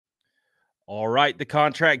All right, the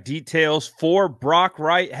contract details for Brock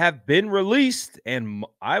Wright have been released, and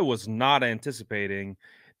I was not anticipating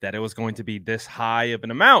that it was going to be this high of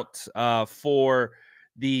an amount for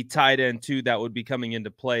the tight end two that would be coming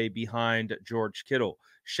into play behind George Kittle.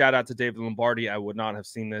 Shout out to David Lombardi. I would not have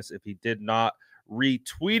seen this if he did not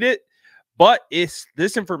retweet it. But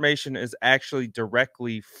this information is actually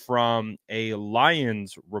directly from a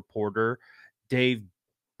Lions reporter, Dave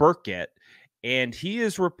Burkett, and he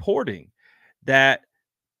is reporting that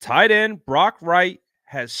tight end Brock Wright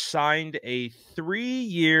has signed a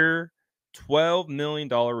 3-year, $12 million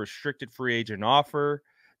restricted free agent offer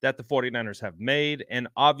that the 49ers have made. And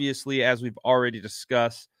obviously, as we've already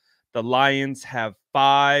discussed, the Lions have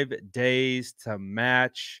 5 days to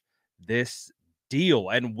match this deal.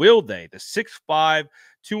 And will they? The 6'5",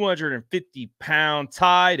 250-pound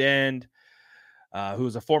tight end, who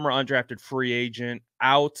is a former undrafted free agent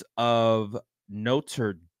out of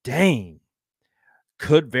Notre Dame,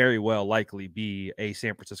 could very well likely be a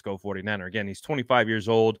San Francisco 49er. Again, he's 25 years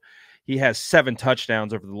old. He has 7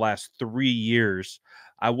 touchdowns over the last 3 years.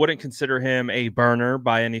 I wouldn't consider him a burner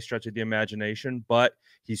by any stretch of the imagination, but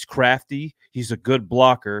he's crafty. He's a good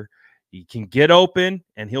blocker. He can get open,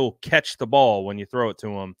 and he'll catch the ball when you throw it to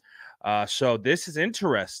him. So this is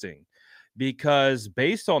interesting because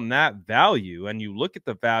based on that value, and you look at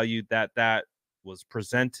the value that was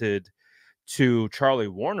presented to Charlie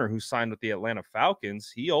Warner, who signed with the Atlanta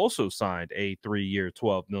Falcons, he also signed a 3-year,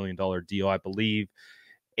 $12 million deal. I believe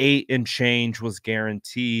 8 and change was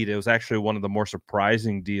guaranteed. It was actually one of the more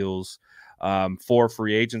surprising deals for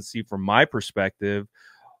free agency from my perspective,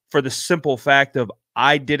 for the simple fact of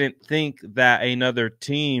I didn't think that another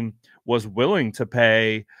team was willing to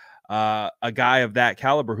pay a guy of that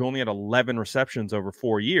caliber who only had 11 receptions over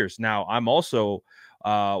 4 years. Now, I'm also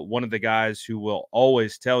one of the guys who will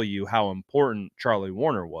always tell you how important Charlie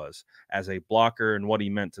Warner was as a blocker and what he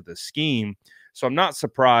meant to the scheme. So I'm not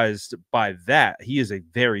surprised by that. He is a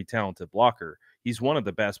very talented blocker. He's one of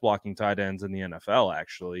the best blocking tight ends in the NFL,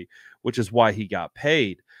 actually, which is why he got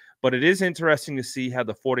paid. But it is interesting to see how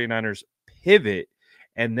the 49ers pivot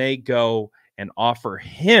and they go and offer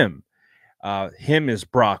him. Him is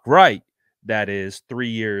Brock Wright. That is 3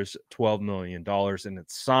 years, $12 million, and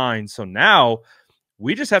it's signed. So now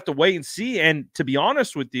we just have to wait and see. And to be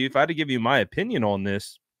honest with you, if I had to give you my opinion on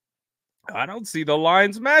this, I don't see the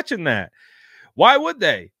Lions matching that. Why would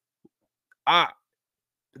they?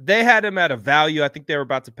 They had him at a value. I think they were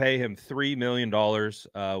about to pay him $3 million,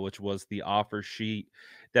 which was the offer sheet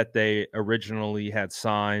that they originally had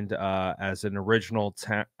signed as an original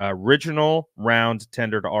round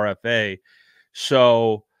tender to RFA.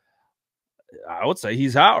 So I would say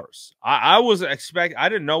he's ours. I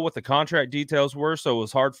didn't know what the contract details were, so it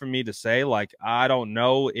was hard for me to say. Like, I don't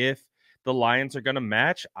know if the Lions are going to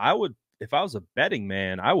match. If I was a betting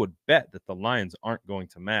man, I would bet that the Lions aren't going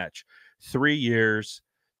to match. 3 years,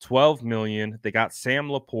 $12 million. They got Sam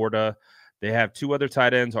Laporta. They have 2 other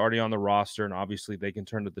tight ends already on the roster, and obviously they can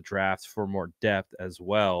turn to the draft for more depth as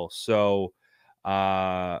well. So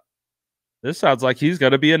this sounds like he's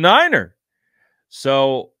going to be a Niner.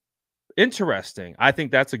 So interesting. I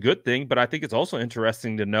think that's a good thing, but I think it's also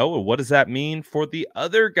interesting to know what does that mean for the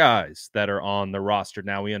other guys that are on the roster.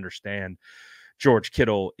 Now we understand George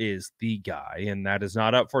Kittle is the guy, and that is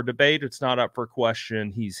not up for debate. It's not up for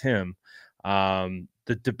question. He's him.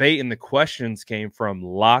 The debate and the questions came from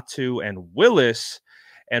Latu and Willis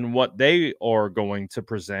and what they are going to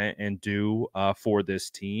present and do for this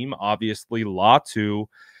team. Obviously, Latu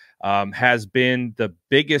has been the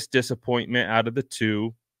biggest disappointment out of the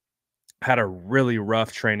two. Had a really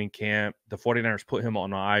rough training camp. The 49ers put him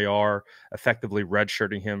on IR, effectively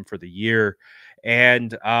redshirting him for the year.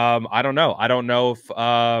 And I don't know. I don't know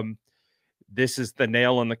if this is the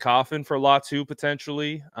nail in the coffin for Latu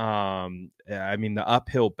potentially. I mean, the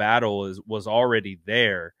uphill battle was already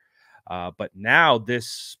there. But now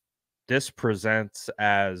this presents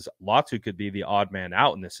as Latu could be the odd man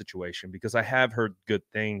out in this situation, because I have heard good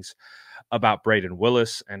things about Brayden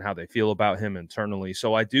Willis and how they feel about him internally.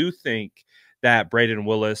 So I do think that Brayden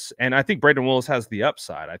Willis, and I think Brayden Willis has the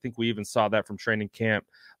upside. I think we even saw that from training camp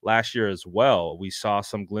last year as well. We saw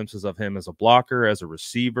some glimpses of him as a blocker, as a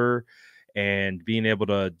receiver, and being able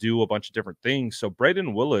to do a bunch of different things. So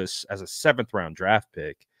Brayden Willis, as a 7th round draft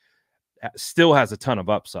pick, still has a ton of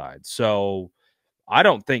upside. So I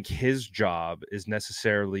don't think his job is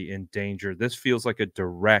necessarily in danger. This feels like a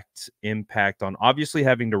direct impact on obviously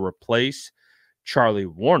having to replace Charlie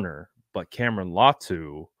Warner, but Cameron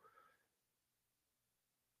Latu,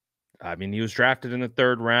 I mean, he was drafted in the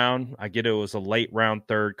 3rd round. I get it was a late round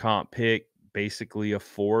 3rd comp pick, basically a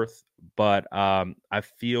 4th, but I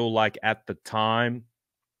feel like at the time,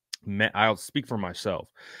 I'll speak for myself.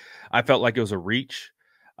 I felt like it was a reach.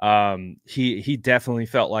 He definitely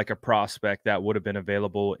felt like a prospect that would have been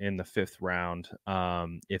available in the 5th round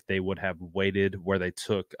if they would have waited where they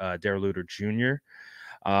took Darrell Luter Jr.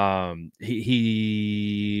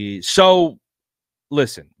 So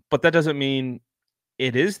listen, but that doesn't mean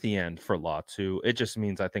it is the end for Latu. It just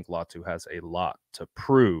means I think Latu has a lot to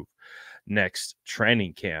prove next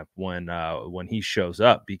training camp when he shows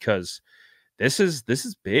up, because this is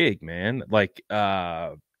big, man. Like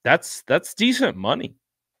that's decent money.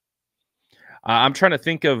 I'm trying to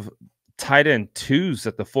think of tight end 2s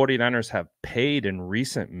that the 49ers have paid in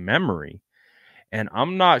recent memory. And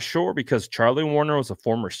I'm not sure, because Charlie Warner was a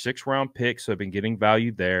former 6th-round pick, so I've been getting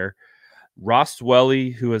value there. Ross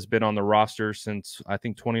Dwelley, who has been on the roster since, I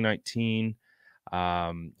think, 2019. He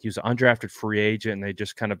was an undrafted free agent, and they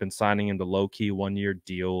just kind of been signing him to low-key 1-year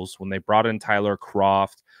deals. When they brought in Tyler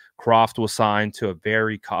Kroft, Kroft was signed to a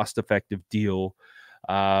very cost-effective deal.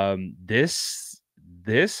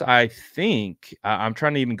 This, I think, I'm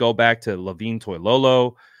trying to even go back to Levine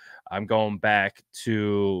Toilolo. I'm going back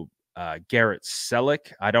to Garrett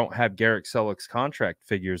Selleck. I don't have Garrett Selleck's contract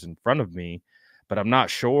figures in front of me, but I'm not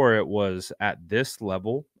sure it was at this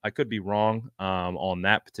level. I could be wrong on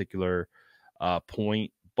that particular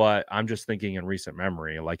point, but I'm just thinking in recent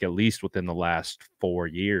memory, like at least within the last 4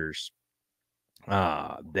 years,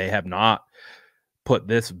 they have not put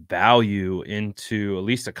this value into, at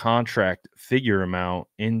least a contract figure amount,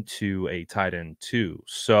 into a tight end 2.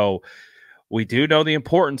 So we do know the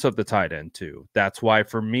importance of the tight end 2. That's why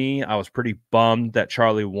for me, I was pretty bummed that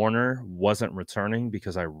Charlie Warner wasn't returning,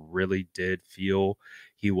 because I really did feel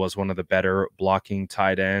he was one of the better blocking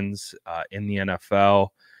tight ends in the NFL,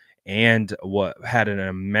 and what had an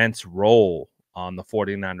immense role on the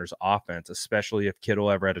 49ers offense, especially if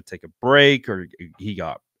Kittle ever had to take a break or he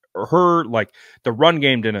got hurt. Like, the run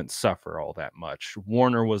game didn't suffer all that much.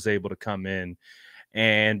 Warner was able to come in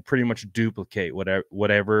and pretty much duplicate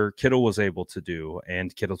whatever Kittle was able to do.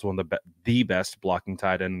 And Kittle's one of the best blocking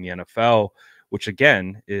tight end in the NFL, which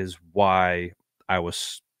again is why I want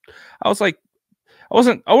to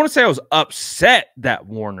say I was upset that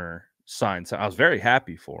Warner signed. So I was very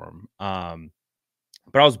happy for him.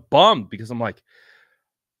 But I was bummed, because I'm like,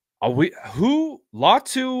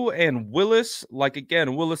 Latu and Willis? Like,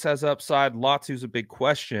 again, Willis has upside. Latu's a big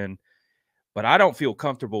question. But I don't feel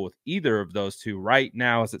comfortable with either of those two right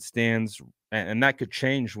now as it stands, and that could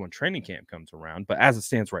change when training camp comes around. But as it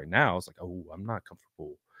stands right now, it's like, oh, I'm not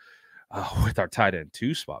comfortable with our tight end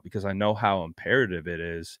 2 spot, because I know how imperative it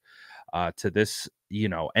is to this,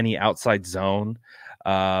 any outside zone.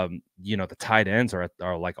 The tight ends are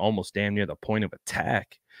like almost damn near the point of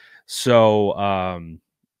attack. So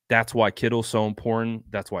that's why Kittle's so important.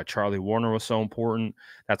 That's why Charlie Warner was so important.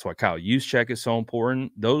 That's why Kyle Juszczyk is so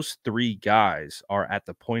important. Those 3 guys are at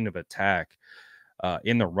the point of attack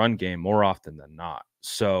in the run game more often than not.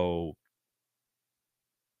 So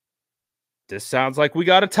this sounds like we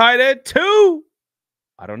got a tight end 2.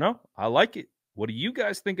 I don't know. I like it. What do you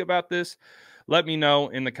guys think about this? Let me know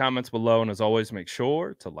in the comments below. And as always, make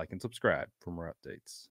sure to like and subscribe for more updates.